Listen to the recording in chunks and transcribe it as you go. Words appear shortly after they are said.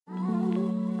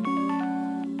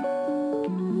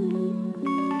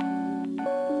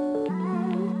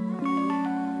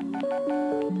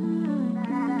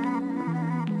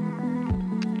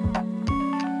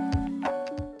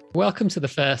welcome to the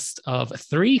first of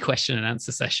 3 question and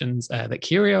answer sessions that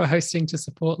Curio are hosting to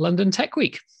support London Tech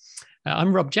Week.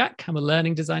 I'm Rob Jack. I'm a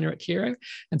learning designer at Curio,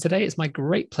 and today it's my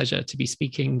great pleasure to be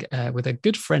speaking with a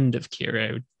good friend of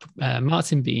Curio,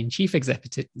 Martin Bean, Chief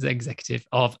Executive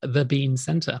of the Bean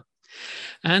Centre.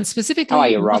 And specifically, how are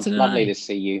you, Rob? Lovely to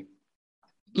see you.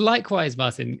 Likewise,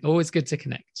 Martin, always good to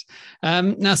connect.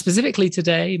 Now, specifically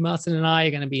today, Martin and I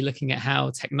are going to be looking at how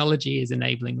technology is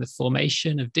enabling the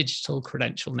formation of digital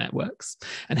credential networks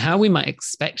and how we might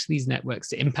expect these networks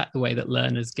to impact the way that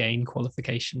learners gain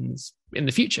qualifications in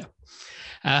the future.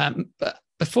 But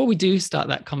before we do start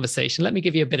that conversation, let me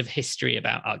give you a bit of history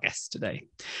about our guest today.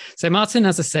 So Martin,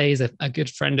 as I say, is a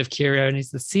good friend of Curio, and he's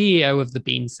the CEO of the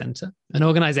Bean Centre, an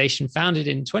organisation founded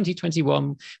in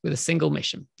 2021 with a single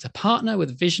mission: to partner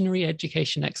with visionary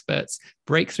education experts,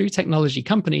 breakthrough technology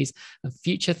companies, and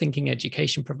future-thinking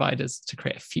education providers to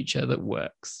create a future that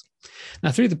works. Now,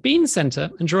 through the Bean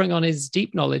Centre, and drawing on his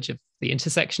deep knowledge of the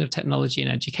intersection of technology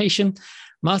and education,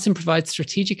 Martin provides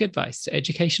strategic advice to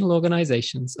educational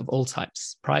organisations of all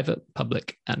types, private,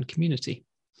 public, and community.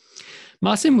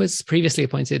 Martin was previously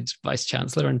appointed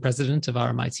Vice-Chancellor and President of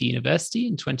RMIT University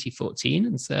in 2014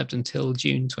 and served until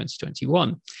June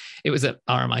 2021. It was at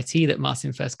RMIT that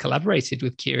Martin first collaborated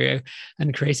with Curio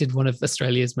and created one of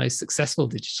Australia's most successful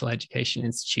digital education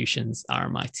institutions,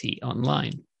 RMIT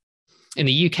Online. In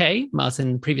the UK,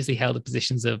 Martin previously held the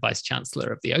positions of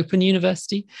Vice-Chancellor of the Open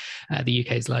University, the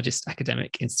UK's largest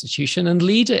academic institution, and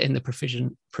leader in the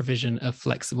provision of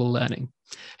flexible learning.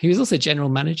 He was also General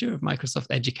Manager of Microsoft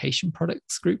Education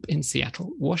Products Group in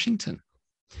Seattle, Washington.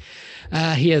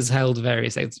 He has held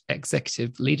various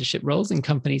executive leadership roles in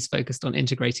companies focused on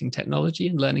integrating technology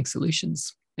and learning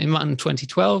solutions. In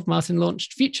 2012, Martin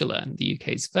launched FutureLearn, the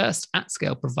UK's first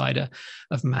at-scale provider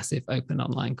of massive open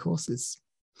online courses.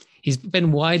 He's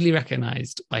been widely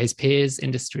recognised by his peers,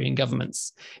 industry and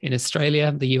governments in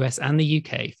Australia, the US and the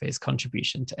UK for his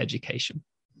contribution to education.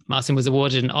 Martin was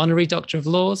awarded an Honorary Doctor of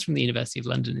Laws from the University of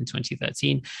London in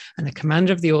 2013 and a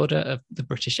Commander of the Order of the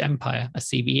British Empire, a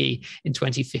CBE, in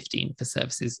 2015 for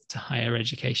services to higher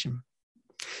education.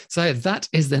 So that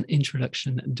is an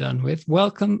introduction done with.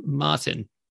 Welcome, Martin.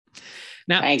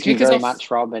 Now, thank you very much,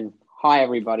 Rob, and hi,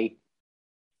 everybody.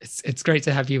 It's great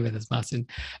to have you with us, Martin.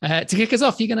 To kick us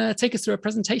off, you're going to take us through a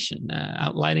presentation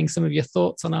outlining some of your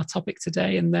thoughts on our topic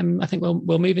today, and then I think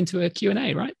we'll move into a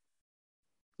Q&A, right?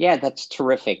 Yeah, that's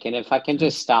terrific. And if I can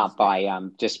just start by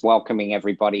just welcoming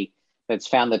everybody that's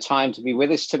found the time to be with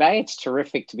us today. It's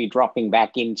terrific to be dropping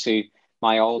back into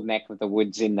my old neck of the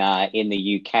woods in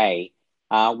the UK.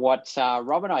 What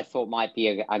Rob and I thought might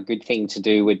be a good thing to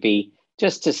do would be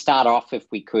just to start off, if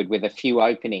we could, with a few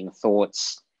opening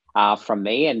thoughts from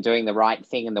me and doing the right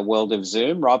thing in the world of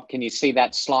Zoom. Rob, can you see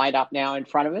that slide up now in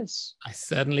front of us? I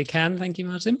certainly can. Thank you,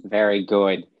 Martin. Very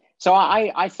good. So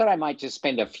I thought I might just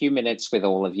spend a few minutes with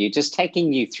all of you, just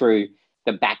taking you through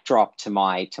the backdrop to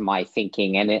my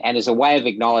thinking. And as a way of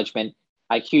acknowledgement,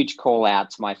 a huge call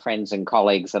out to my friends and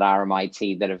colleagues at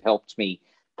RMIT that have helped me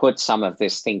put some of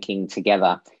this thinking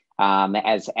together.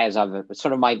 As I've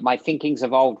sort of my thinking's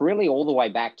evolved really all the way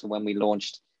back to when we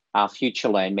launched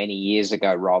FutureLearn many years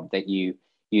ago, Rob, that you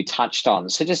touched on.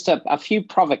 So just a few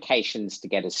provocations to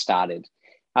get us started.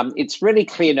 It's really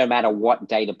clear no matter what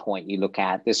data point you look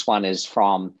at. This one is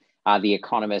from The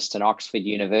Economist and Oxford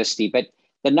University, but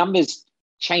the numbers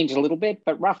change a little bit,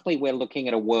 but roughly we're looking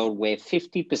at a world where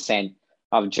 50%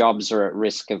 of jobs are at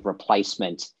risk of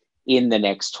replacement in the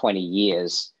next 20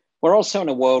 years. We're also in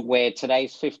a world where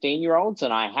today's 15-year-olds,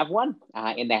 and I have one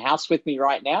in the house with me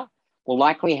right now, will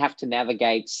likely have to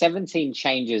navigate 17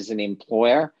 changes in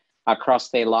employer across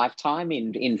their lifetime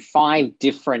in 5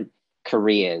 different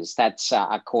careers. That's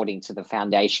according to the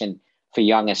Foundation for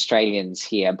Young Australians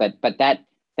here. But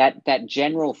that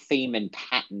general theme and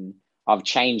pattern of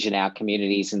change in our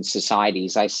communities and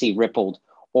societies, I see rippled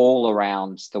all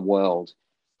around the world.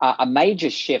 A major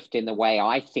shift in the way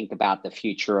I think about the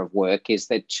future of work is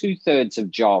that 2/3 of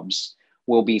jobs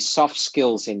will be soft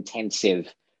skills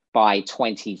intensive by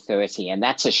 2030. And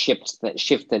that's a shift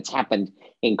that's happened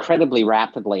incredibly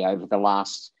rapidly over the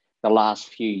last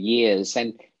few years.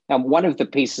 And one of the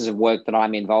pieces of work that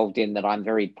I'm involved in that I'm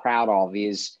very proud of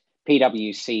is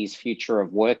PwC's Future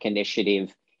of Work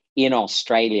initiative in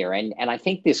Australia. And I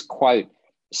think this quote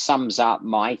sums up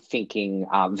my thinking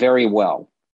very well.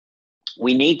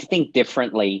 We need to think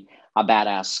differently about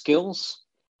our skills,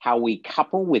 how we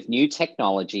couple with new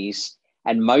technologies,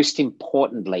 and most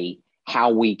importantly,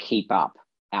 how we keep up.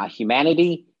 Our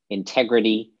humanity,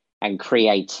 integrity, and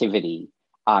creativity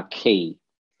are key.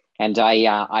 And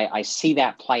I see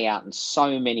that play out in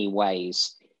so many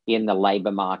ways in the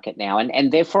labor market now.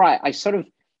 And therefore, I sort of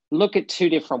look at two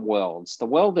different worlds. The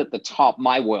world at the top,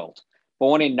 my world,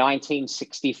 born in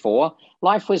 1964,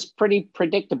 life was pretty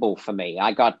predictable for me.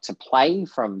 I got to play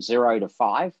from 0 to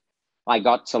 5. I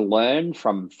got to learn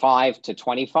from 5 to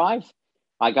 25.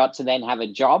 I got to then have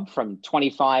a job from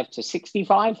 25 to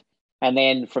 65. And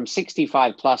then from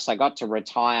 65 plus, I got to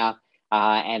retire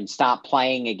and start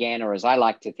playing again, or as I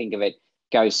like to think of it,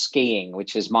 go skiing,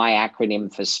 which is my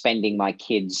acronym for spending my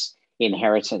kids'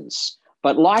 inheritance.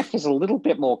 But life is a little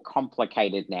bit more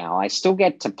complicated now. I still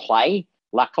get to play,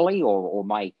 luckily, or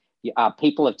my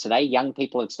people of today, young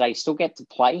people of today, still get to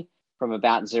play from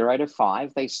about 0 to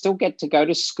 5. They still get to go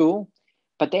to school,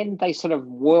 but then they sort of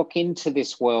walk into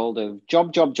this world of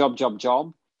job,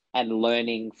 and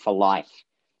learning for life.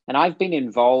 And I've been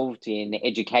involved in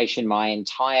education my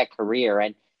entire career.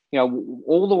 And,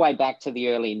 all the way back to the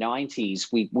early 90s,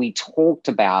 we talked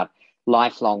about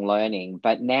lifelong learning,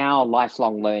 but now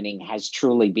lifelong learning has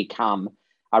truly become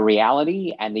a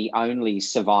reality and the only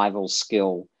survival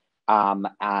skill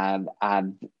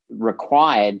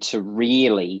required to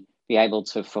really be able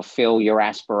to fulfill your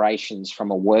aspirations from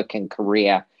a work and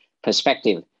career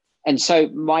perspective. And so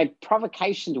my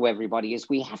provocation to everybody is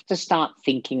we have to start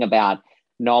thinking about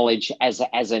knowledge as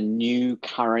a new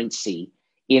currency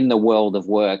in the world of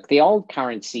work. The old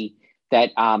currency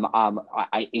that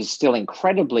is still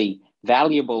incredibly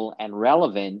valuable and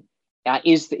relevant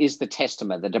is the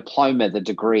testament, the diploma, the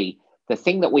degree, the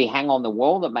thing that we hang on the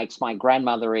wall that makes my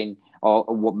grandmother or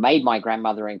what made my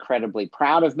grandmother incredibly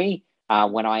proud of me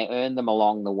when I earned them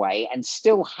along the way, and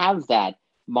still have that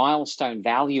milestone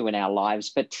value in our lives.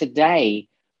 But today,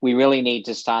 we really need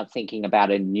to start thinking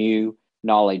about a new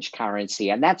knowledge currency.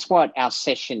 And that's what our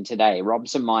session today,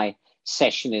 Rob's and my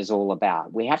session, is all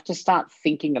about. We have to start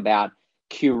thinking about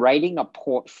curating a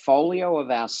portfolio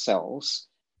of ourselves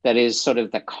that is sort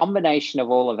of the combination of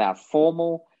all of our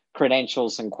formal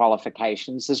credentials and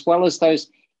qualifications, as well as those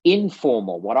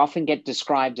informal, what often get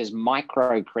described as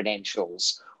micro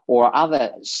credentials or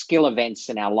other skill events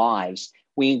in our lives.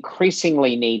 We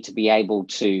increasingly need to be able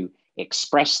to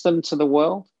express them to the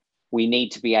world. We need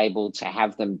to be able to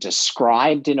have them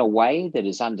described in a way that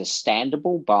is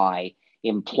understandable by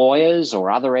employers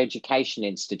or other education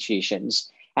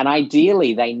institutions. And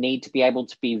ideally, they need to be able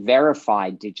to be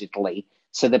verified digitally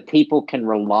so that people can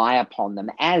rely upon them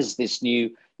as this new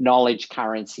knowledge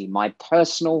currency, my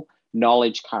personal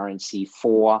knowledge currency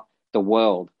for the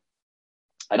world.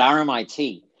 At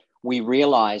RMIT, we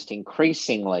realized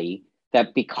increasingly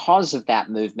that because of that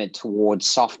movement towards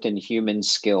soft and human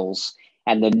skills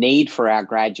and the need for our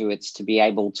graduates to be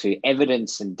able to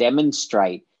evidence and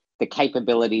demonstrate the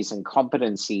capabilities and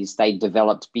competencies they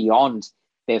developed beyond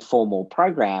their formal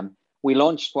program, we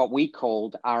launched what we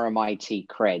called RMIT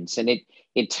Creds. And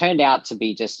it turned out to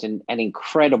be just an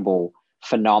incredible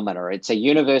phenomenon. It's a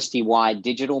university-wide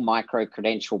digital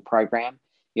micro-credential program.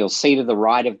 You'll see to the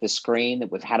right of the screen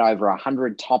that we've had over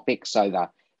 100 topics, over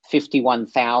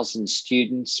 51,000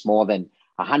 students, more than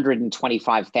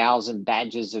 125,000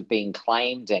 badges have been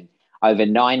claimed, and over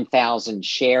 9,000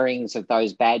 sharings of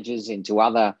those badges into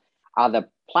other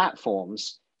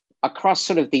platforms across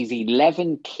sort of these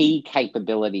 11 key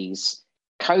capabilities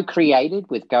co-created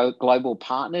with global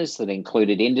partners that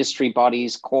included industry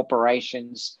bodies,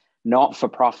 corporations,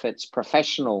 not-for-profits,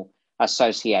 professional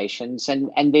associations,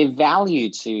 and their value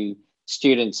to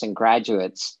students and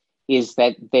graduates is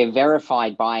that they're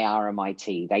verified by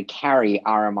RMIT. They carry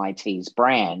RMIT's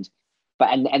brand,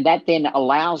 and that then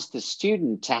allows the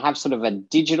student to have sort of a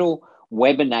digital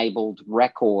web-enabled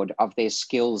record of their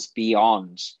skills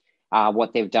beyond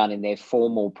what they've done in their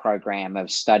formal program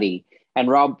of study. And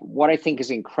Rob, what I think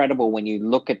is incredible when you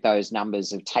look at those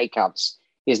numbers of take-ups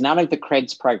is none of the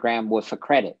Creds program were for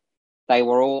credit. They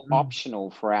were all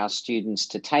optional for our students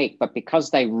to take, but because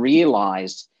they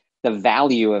realized the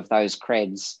value of those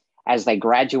Creds as they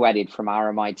graduated from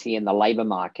RMIT in the labor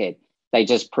market, they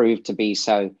just proved to be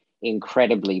so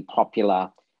incredibly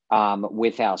popular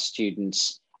with our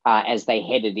students as they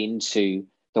headed into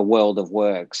the world of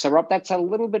work. So Rob, that's a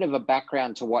little bit of a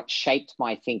background to what shaped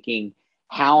my thinking,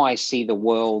 how I see the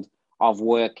world of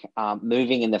work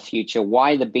moving in the future,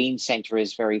 why the Bean Center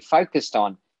is very focused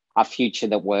on a future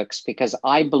that works, because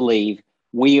I believe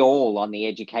we all on the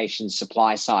education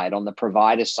supply side, on the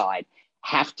provider side,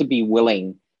 have to be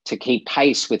willing to keep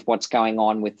pace with what's going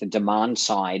on with the demand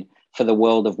side for the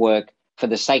world of work, for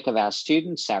the sake of our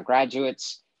students, our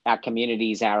graduates, our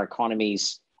communities, our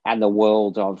economies, and the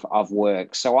world of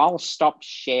work. So I'll stop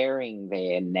sharing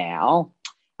there now,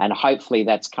 and hopefully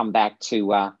that's come back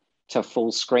to to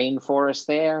full screen for us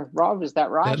there, Rob. Is that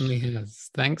right? Certainly has.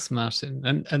 Thanks, Martin.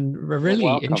 And a You're really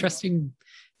welcome.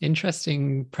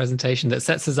 interesting presentation that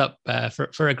sets us up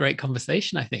for a great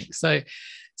conversation, I think. So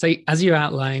as you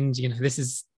outlined, this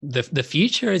is the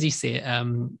future as you see it,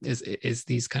 is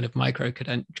these kind of micro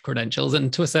credentials,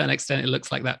 and to a certain extent, it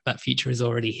looks like that future is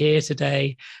already here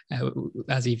today,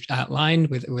 as you've outlined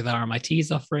with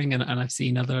RMIT's offering, and I've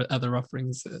seen other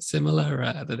offerings similar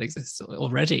that exist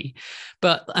already.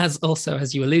 But as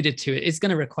you alluded to, it's going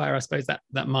to require, I suppose, that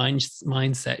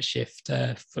mindset shift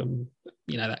from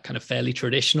that kind of fairly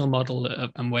traditional model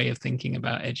and way of thinking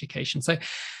about education. So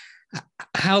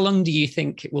how long do you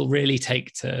think it will really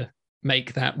take to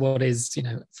make that what is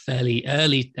fairly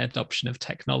early adoption of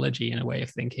technology in a way of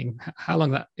thinking? How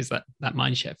long that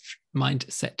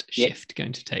mindset shift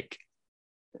going to take?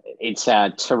 It's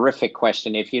a terrific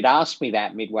question. If you'd asked me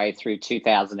that midway through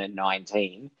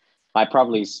 2019, I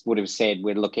probably would have said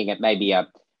we're looking at maybe a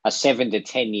 7 to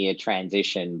 10 year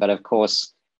transition. But of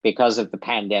course, because of the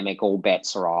pandemic, all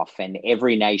bets are off, and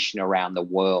every nation around the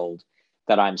world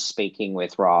that I'm speaking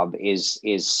with, Rob, is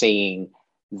seeing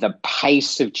the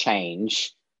pace of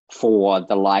change for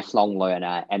the lifelong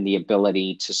learner and the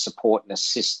ability to support and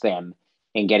assist them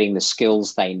in getting the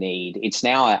skills they need. It's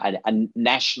now a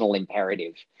national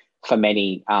imperative for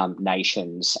many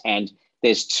nations. And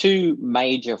there's two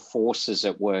major forces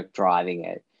at work driving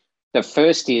it. The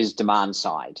first is demand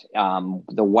side,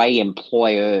 the way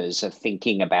employers are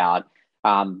thinking about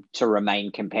to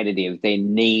remain competitive, their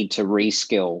need to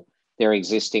reskill their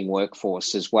existing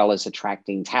workforce as well as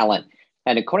attracting talent.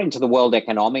 And according to the World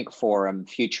Economic Forum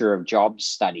Future of Jobs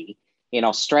study, in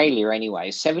Australia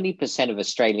anyway, 70% of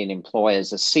Australian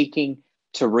employers are seeking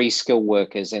to reskill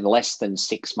workers in less than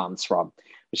 6 months, Rob,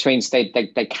 which means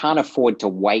they can't afford to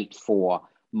wait for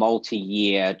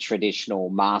multi-year traditional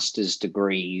master's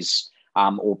degrees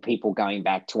or people going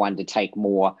back to undertake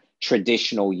more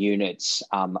traditional units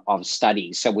of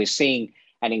study. So we're seeing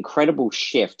an incredible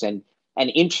shift. And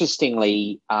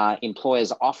interestingly,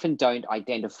 employers often don't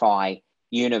identify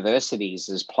universities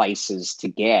as places to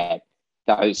get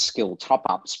those skill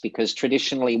top-ups because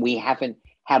traditionally we haven't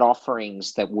had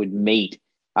offerings that would meet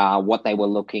what they were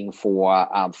looking for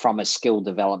from a skill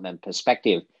development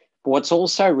perspective. But what's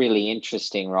also really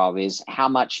interesting, Rob, is how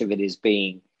much of it is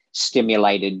being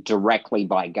stimulated directly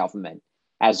by government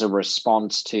as a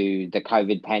response to the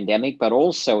COVID pandemic, but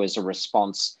also as a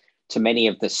response to many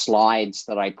of the slides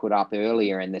that I put up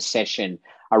earlier in the session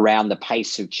around the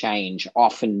pace of change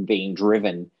often being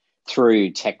driven through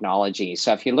technology.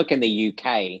 So if you look in the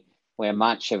UK, where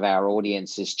much of our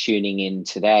audience is tuning in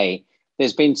today,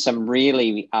 there's been some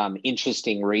really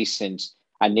interesting recent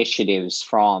initiatives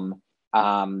from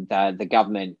the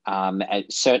government,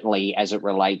 certainly as it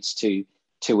relates to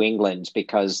England,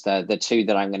 because the two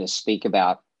that I'm going to speak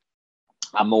about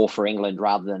are more for England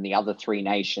rather than the other three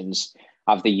nations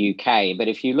of the UK. But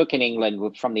if you look in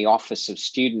England from the Office of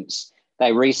Students,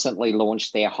 they recently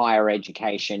launched their higher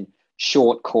education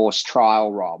short course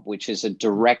trial, Rob, which is a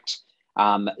direct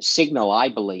signal, I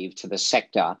believe, to the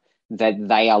sector that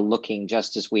they are looking,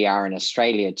 just as we are in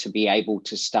Australia, to be able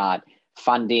to start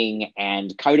funding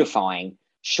and codifying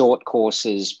short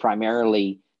courses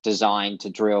primarily designed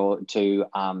to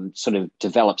sort of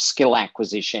develop skill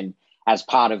acquisition as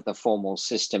part of the formal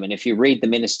system. And if you read the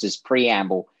minister's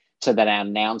preamble to that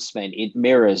announcement, it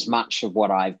mirrors much of what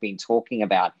I've been talking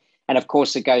about. And of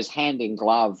course, it goes hand in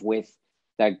glove with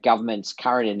the government's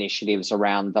current initiatives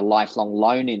around the lifelong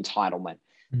loan entitlement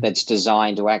that's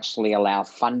designed to actually allow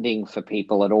funding for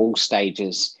people at all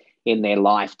stages in their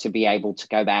life to be able to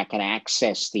go back and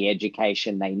access the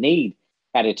education they need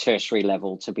at a tertiary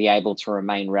level to be able to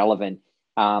remain relevant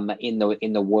in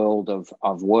the world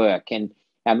of work. And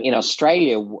in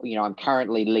Australia, I'm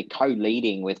currently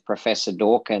co-leading with Professor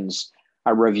Dawkins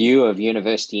a review of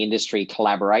university industry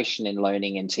collaboration in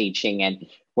learning and teaching, and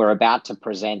we're about to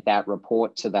present that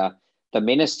report to the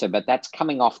minister. But that's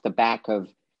coming off the back of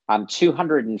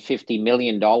 $250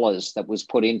 million that was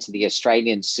put into the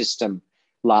Australian system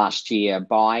last year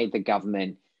by the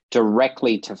government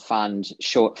directly to fund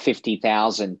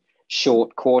 50,000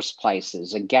 short course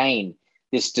places. Again,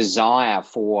 this desire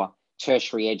for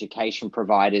tertiary education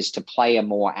providers to play a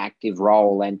more active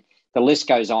role. And the list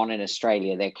goes on in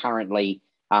Australia. They're currently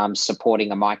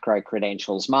supporting a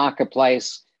micro-credentials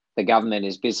marketplace. The government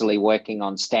is busily working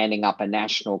on standing up a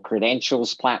national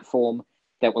credentials platform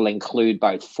that will include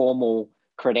both formal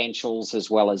credentials as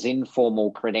well as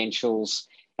informal credentials.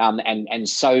 And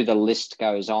so the list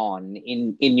goes on.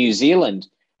 In New Zealand,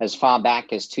 as far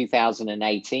back as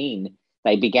 2018,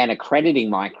 they began accrediting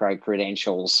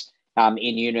micro-credentials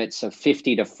in units of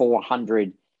 50 to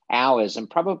 400 hours. And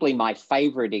probably my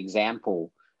favorite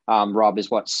example, Rob,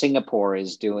 is what Singapore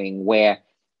is doing, where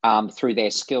through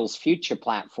their Skills Future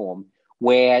platform,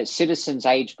 where citizens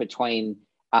aged between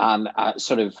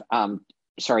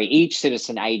each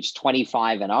citizen aged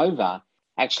 25 and over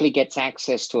actually gets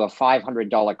access to a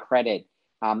 $500 credit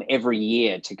every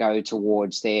year to go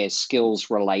towards their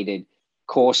skills-related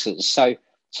courses. So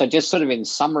just sort of in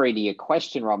summary to your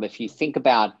question, Rob, if you think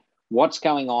about what's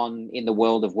going on in the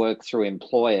world of work through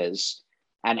employers,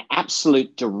 an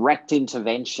absolute direct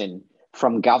intervention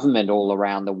from government all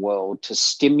around the world to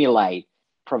stimulate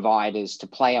providers to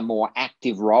play a more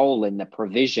active role in the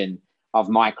provision of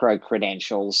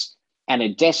micro-credentials, and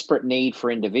a desperate need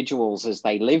for individuals as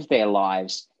they live their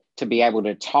lives to be able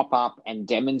to top up and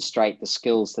demonstrate the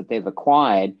skills that they've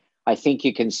acquired, I think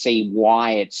you can see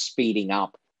why it's speeding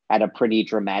up at a pretty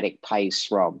dramatic pace,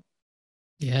 Rob.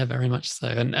 Yeah, very much so.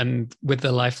 And with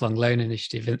the Lifelong Loan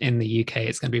Initiative in the UK,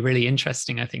 it's going to be really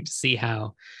interesting, I think, to see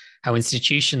how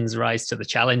institutions rise to the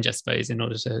challenge, I suppose, in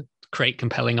order to create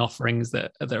compelling offerings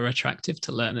that are attractive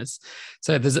to learners.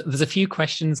 So there's a few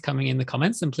questions coming in the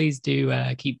comments, and please do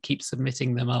keep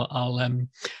submitting them. I'll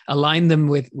align them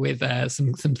with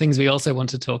some things we also want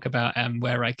to talk about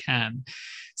where I can.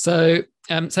 So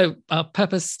our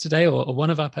purpose today, or one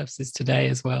of our purposes today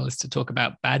as well, is to talk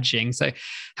about badging. So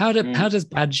how does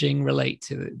badging relate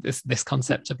to this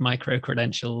concept of micro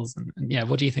credentials? And yeah,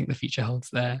 what do you think the future holds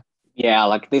there? Yeah,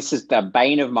 like this is the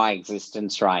bane of my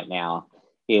existence right now,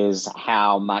 is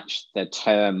how much the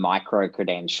term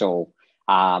micro-credential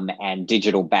and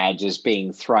digital badge is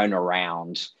being thrown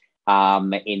around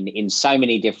in so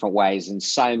many different ways, in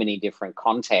so many different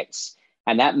contexts.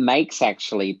 And that makes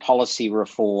actually policy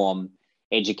reform,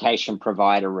 education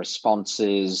provider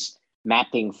responses,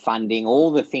 mapping funding,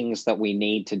 all the things that we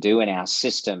need to do in our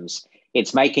systems,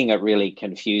 it's making it really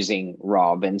confusing,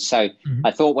 Rob. And so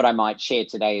I thought what I might share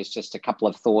today is just a couple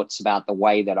of thoughts about the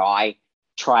way that I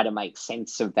try to make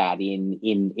sense of that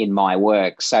in my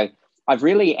work. So I've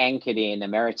really anchored in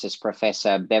Emeritus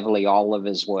Professor Beverly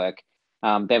Oliver's work.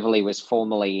 Beverly was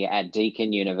formerly at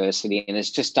Deakin University and has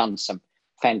just done some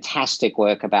fantastic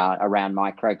work around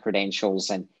micro-credentials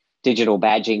and digital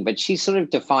badging. But she sort of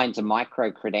defines a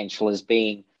micro-credential as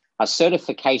being a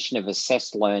certification of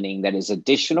assessed learning that is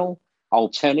additional,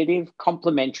 alternative,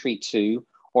 complementary to,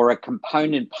 or a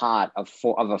component part of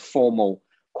a formal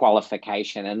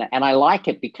qualification. And I like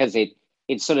it because it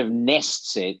sort of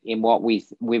nests it in what we've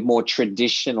more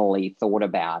traditionally thought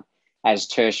about as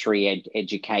tertiary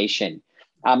education.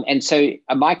 And so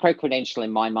a micro-credential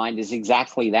in my mind is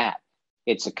exactly that.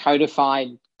 It's a codified,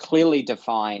 clearly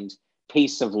defined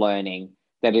piece of learning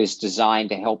that is designed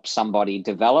to help somebody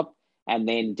develop and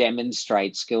then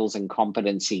demonstrate skills and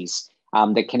competencies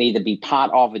that can either be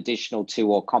part of, additional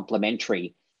to, or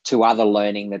complementary to other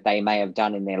learning that they may have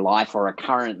done in their life or are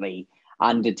currently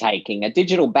undertaking. A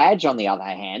digital badge, on the other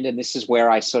hand, and this is where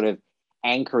I sort of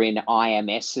anchor in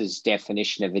IMS's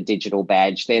definition of a digital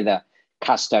badge, they're the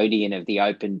custodian of the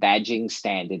open badging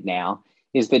standard now,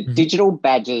 is that digital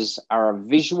badges are a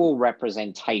visual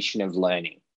representation of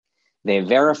learning. They're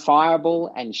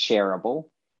verifiable and shareable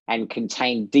and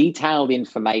contain detailed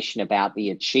information about the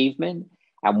achievement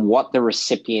and what the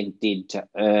recipient did to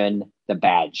earn the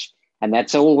badge. And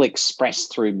that's all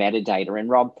expressed through metadata. And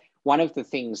Rob, one of the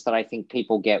things that I think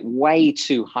people get way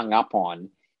too hung up on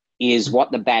is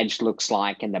what the badge looks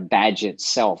like and the badge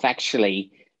itself.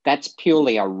 Actually, that's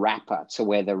purely a wrapper to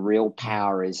where the real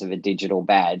power is of a digital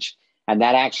badge. And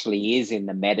that actually is in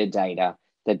the metadata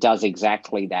that does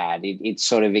exactly that. It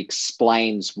sort of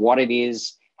explains what it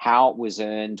is, how it was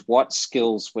earned, what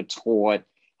skills were taught,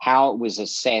 how it was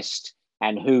assessed,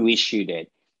 and who issued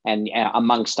it, and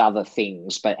amongst other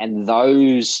things.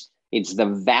 It's the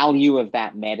value of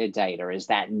that metadata is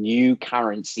that new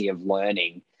currency of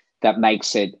learning that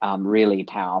makes it really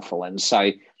powerful. And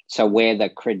so where the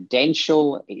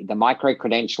credential, the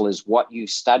micro-credential is what you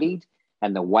studied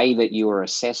and the way that you were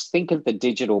assessed, think of the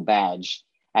digital badge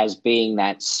as being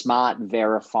that smart,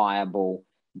 verifiable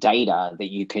data that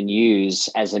you can use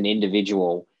as an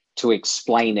individual to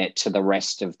explain it to the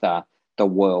rest of the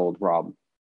world, Rob.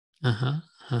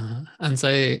 And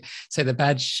so the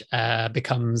badge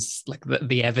becomes like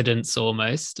the evidence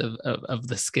almost of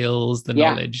the skills, the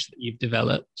knowledge that you've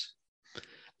developed.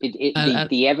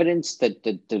 The evidence,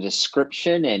 the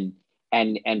description,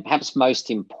 and perhaps most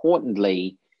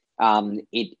importantly,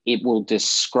 it will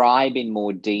describe in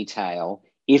more detail,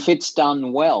 if it's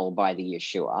done well by the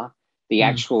issuer, the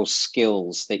actual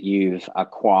skills that you've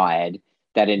acquired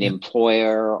that an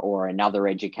employer or another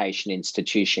education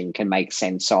institution can make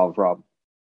sense of, Rob.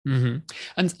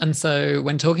 And so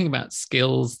when talking about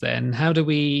skills, then how do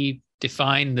we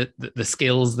define the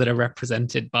skills that are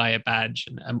represented by a badge,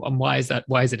 and why is that?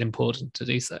 Why is it important to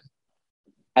do so?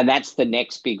 And that's the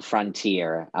next big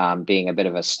frontier. Being a bit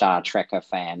of a Star Trekker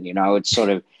fan, it's sort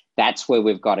of that's where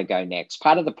we've got to go next.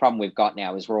 Part of the problem we've got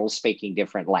now is we're all speaking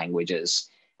different languages,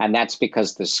 and that's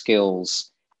because the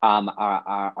skills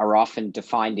are often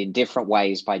defined in different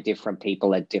ways by different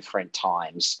people at different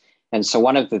times. And so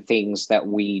one of the things that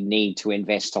we need to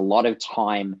invest a lot of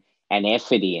time and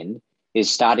effort in is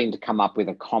starting to come up with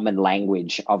a common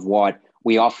language of what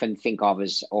we often think of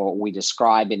as, or we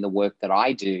describe in the work that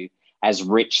I do, as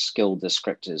rich skill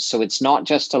descriptors. So it's not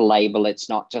just a label, it's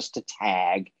not just a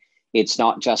tag, it's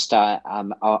not just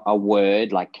a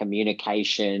word like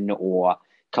communication or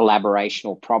collaboration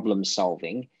or problem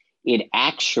solving. It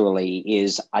actually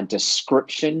is a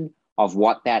description of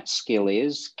what that skill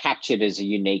is, captured as a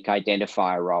unique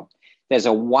identifier, Rob. There's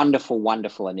a wonderful,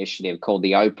 wonderful initiative called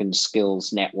the Open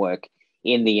Skills Network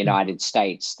in the United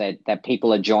States that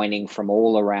people are joining from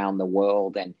all around the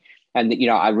world. And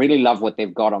I really love what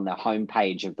they've got on the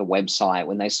homepage of the website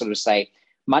when they sort of say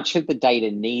much of the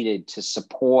data needed to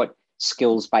support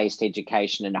skills-based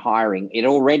education and hiring, it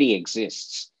already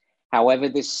exists. However,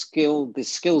 this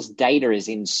skills data is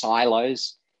in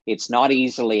silos. It's not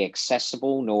easily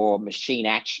accessible nor machine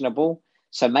actionable.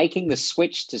 So making the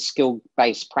switch to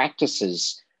skill-based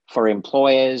practices for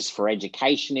employers, for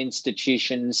education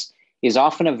institutions, is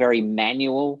often a very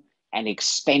manual and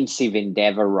expensive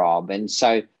endeavor, Rob. And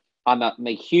so I'm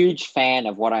a huge fan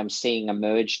of what I'm seeing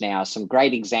emerge now. Some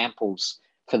great examples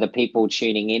for the people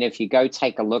tuning in. If you go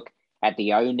take a look at the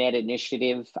ONET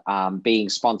initiative being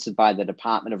sponsored by the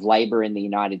Department of Labor in the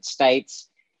United States,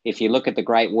 if you look at the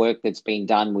great work that's been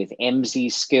done with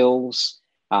MZ Skills,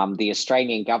 the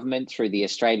Australian government through the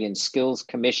Australian Skills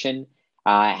Commission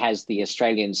has the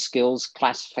Australian Skills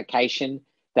Classification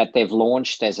that they've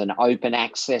launched as an open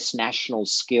access national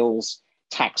skills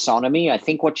taxonomy. I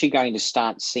think what you're going to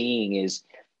start seeing is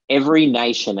every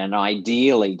nation, and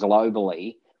ideally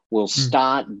globally, will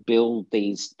start build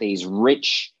these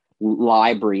rich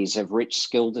libraries of rich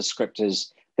skill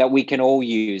descriptors that we can all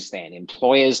use then.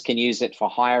 Employers can use it for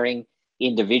hiring,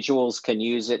 individuals can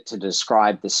use it to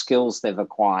describe the skills they've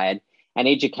acquired, and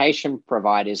education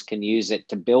providers can use it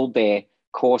to build their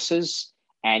courses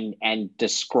and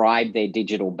describe their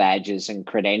digital badges and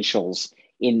credentials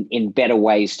in better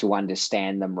ways to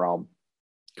understand them, Rob.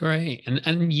 Great.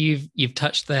 And you've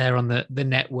touched there on the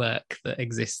network that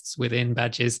exists within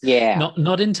badges. Yeah.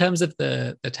 Not in terms of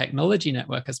the technology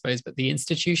network, I suppose, but the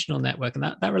institutional network. And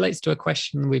that relates to a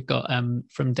question we've got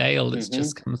from Dale that's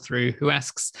just come through, who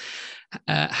asks,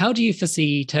 how do you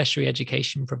foresee tertiary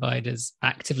education providers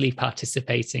actively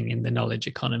participating in the knowledge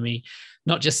economy,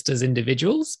 not just as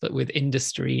individuals, but with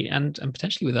industry and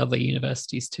potentially with other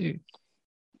universities too?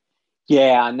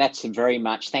 Yeah, and that's very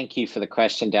much, thank you for the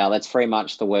question, Dale. That's very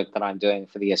much the work that I'm doing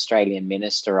for the Australian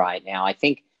Minister right now. I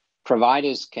think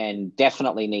providers can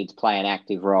definitely need to play an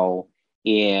active role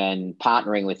in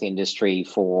partnering with industry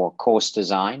for course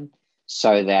design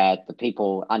so that the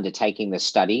people undertaking the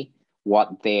study,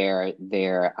 what they're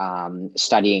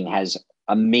studying has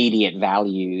immediate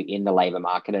value in the labour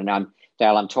market. And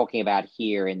Dale, I'm talking about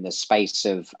here in the space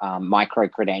of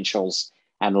micro-credentials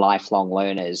and lifelong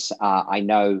learners. I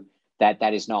know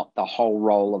that is not the whole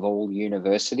role of all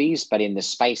universities, but in the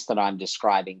space that I'm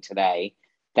describing today,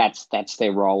 that's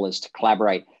their role, is to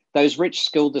collaborate. Those rich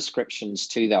skill descriptions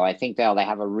too, though, I think they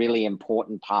have a really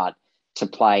important part to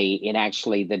play in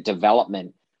actually the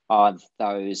development of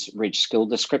those rich skill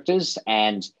descriptors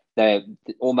and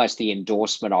almost the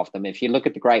endorsement of them. If you look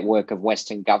at the great work of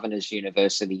Western Governors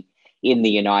University in the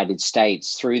United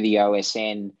States through the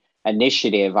OSN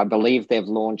initiative, I believe they've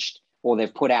launched or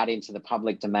they've put out into the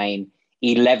public domain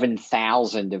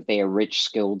 11,000 of their rich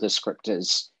skill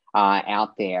descriptors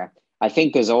out there. I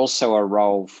think there's also a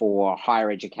role for higher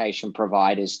education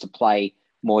providers to play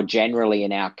more generally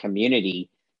in our community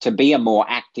to be a more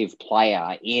active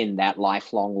player in that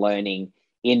lifelong learning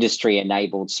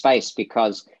industry-enabled space,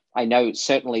 because I know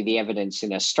certainly the evidence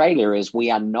in Australia is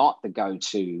we are not the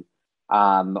go-to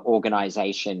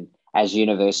organisation as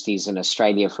universities in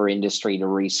Australia for industry to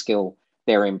reskill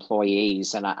their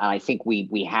employees. And I think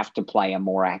we have to play a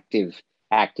more active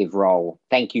role.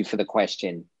 Thank you for the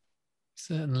question.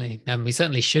 Certainly. And we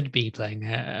certainly should be playing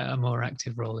a more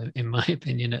active role, in my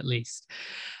opinion, at least.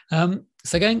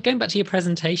 So going back to your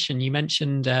presentation, you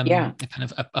mentioned a kind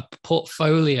of a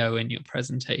portfolio in your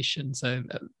presentation. So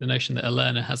the notion that a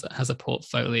learner has a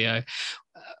portfolio.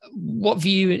 What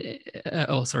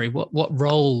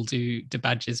role do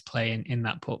badges play in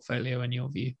that portfolio in your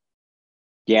view?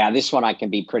 Yeah, this one I can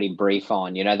be pretty brief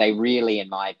on. They really, in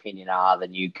my opinion, are the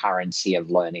new currency of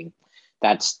learning.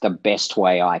 That's the best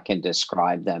way I can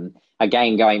describe them.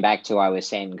 Again, going back to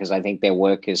OSN, because I think their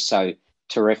work is so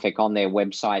terrific on their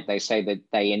website, they say that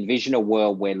they envision a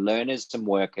world where learners and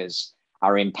workers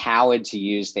are empowered to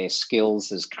use their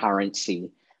skills as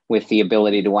currency with the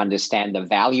ability to understand the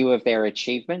value of their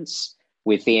achievements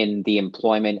within the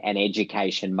employment and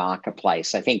education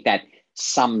marketplace. I think that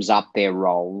sums up their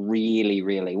role really,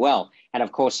 really well. And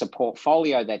of course, a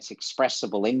portfolio that's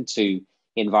expressible into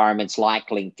environments like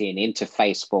LinkedIn, into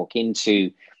Facebook,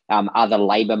 into other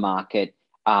labor market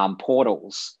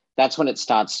portals, that's when it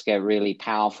starts to get really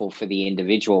powerful for the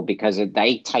individual, because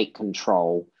they take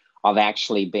control of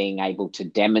actually being able to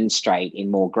demonstrate in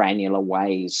more granular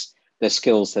ways the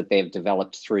skills that they've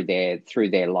developed through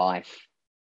their life.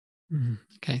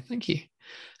 Okay, thank you.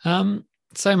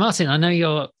 So Martin, I know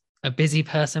you're a busy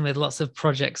person with lots of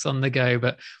projects on the go,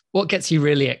 but what gets you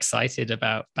really excited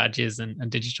about badges and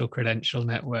digital credential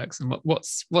networks, and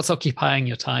what's occupying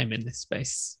your time in this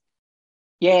space?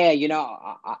 Yeah,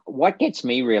 what gets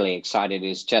me really excited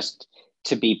is just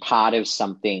to be part of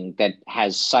something that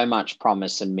has so much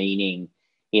promise and meaning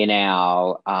in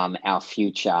our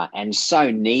future, and so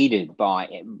needed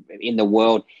in the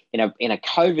world, in a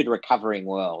COVID recovering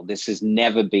world. This has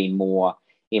never been more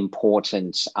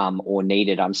important or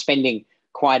needed. I'm spending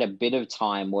quite a bit of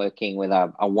time working with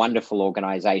a wonderful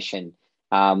organization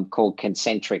called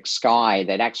Concentric Sky,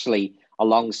 that actually,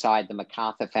 alongside the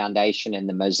MacArthur Foundation and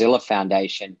the Mozilla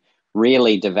Foundation,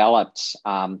 really developed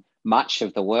much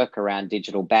of the work around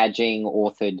digital badging,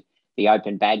 authored the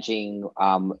Open Badging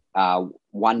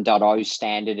 1.0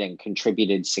 standard, and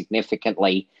contributed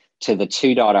significantly to the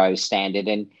 2.0 standard.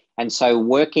 And so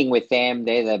working with them,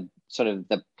 they're the sort of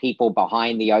the people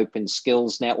behind the Open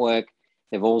Skills Network.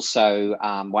 They've also,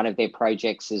 one of their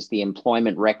projects is the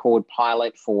employment record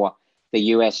pilot for the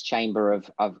US Chamber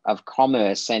of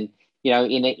Commerce. And,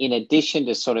 in addition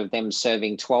to sort of them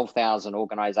serving 12,000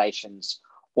 organizations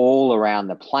all around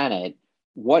the planet,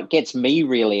 what gets me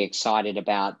really excited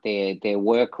about their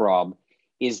work, Rob,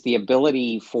 is the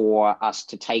ability for us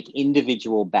to take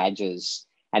individual badges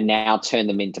and now turn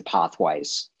them into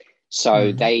pathways.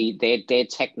 So their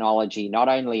technology not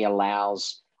only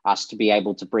allows us to be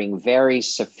able to bring very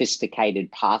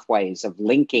sophisticated pathways of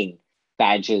linking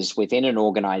badges within an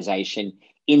organization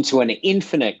into an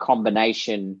infinite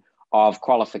combination of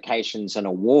qualifications and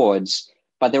awards,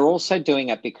 but they're also doing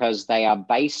it because they are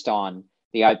based on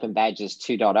the Open Badges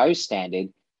 2.0 standard.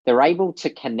 They're able to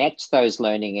connect those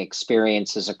learning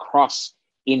experiences across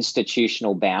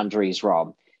institutional boundaries,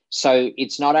 Rob. So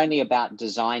it's not only about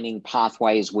designing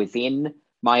pathways within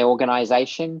my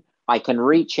organization. I can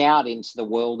reach out into the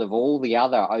world of all the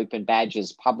other open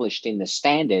badges published in the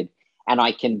standard, and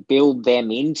I can build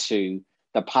them into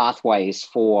the pathways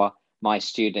for my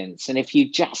students. And if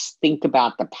you just think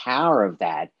about the power of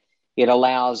that, it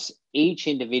allows each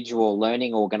individual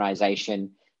learning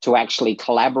organization to actually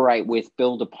collaborate with,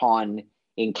 build upon,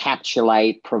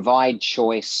 encapsulate, provide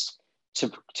choice,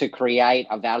 to create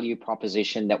a value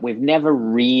proposition that we've never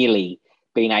really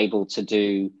been able to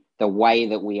do the way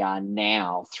that we are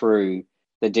now through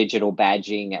the digital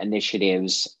badging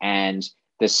initiatives and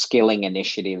the skilling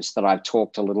initiatives that I've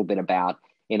talked a little bit about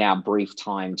in our brief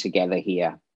time together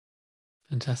here.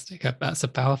 Fantastic. That's a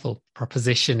powerful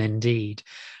proposition indeed.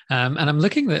 And I'm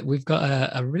looking that we've got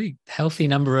a really healthy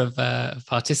number of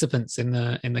participants in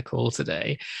the call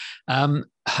today.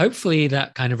 Hopefully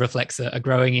that kind of reflects a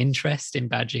growing interest in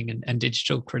badging and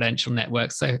digital credential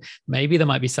networks. So maybe there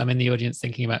might be some in the audience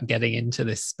thinking about getting into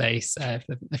this space if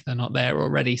they're not there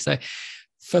already. So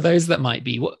for those that might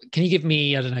be, can you give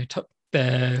me, I don't know,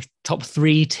 the top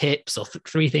 3 tips or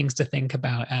 3 things to think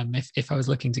about if I was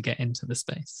looking to get into the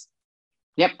space?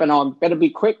 Yep, and I'm going to be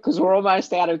quick because we're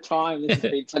almost out of time. This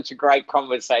has been such a great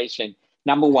conversation.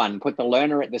 Number 1, put the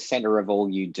learner at the center of all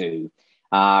you do.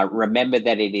 Remember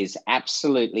that it is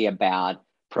absolutely about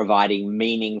providing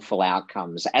meaningful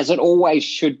outcomes, as it always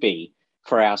should be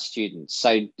for our students.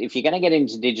 So if you're going to get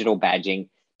into digital badging,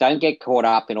 don't get caught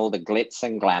up in all the glitz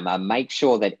and glamour. Make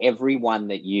sure that every one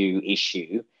that you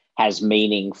issue has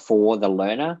meaning for the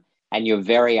learner, and you're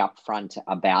very upfront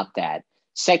about that.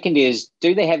 Second is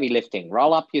do the heavy lifting,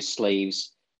 roll up your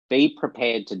sleeves, be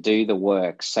prepared to do the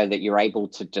work so that you're able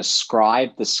to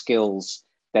describe the skills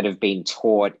that have been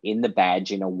taught in the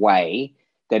badge in a way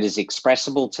that is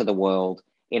expressible to the world,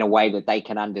 in a way that they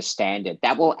can understand it.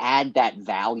 That will add that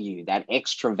value, that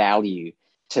extra value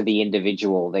to the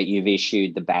individual that you've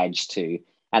issued the badge to.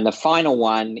 And the final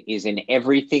one is, in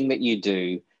everything that you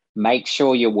do, make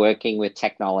sure you're working with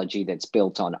technology that's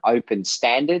built on open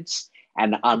standards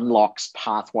and unlocks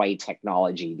pathway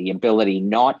technology, the ability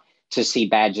not to see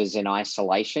badges in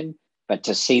isolation, but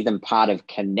to see them part of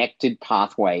connected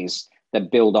pathways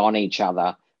that build on each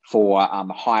other for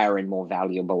higher and more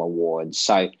valuable awards.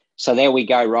 So there we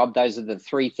go, Rob. Those are the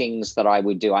three things that I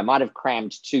would do. I might have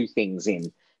crammed two things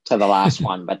in to the last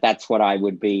one, but that's what I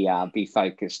would be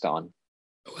focused on.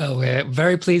 Well, we're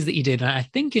very pleased that you did. And I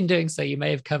think in doing so, you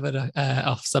may have covered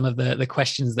off some of the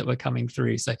questions that were coming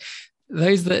through. So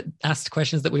those that asked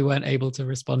questions that we weren't able to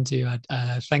respond to,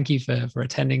 thank you for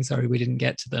attending. Sorry we didn't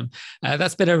get to them.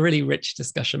 That's been a really rich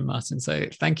discussion, Martin. So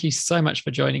thank you so much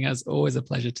for joining us. Always a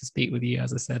pleasure to speak with you,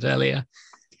 as I said earlier.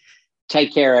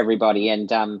 Take care, everybody,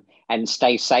 and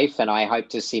stay safe. And I hope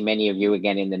to see many of you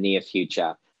again in the near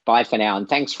future. Bye for now. And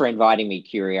thanks for inviting me,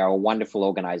 Curio, a wonderful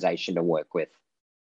organization to work with.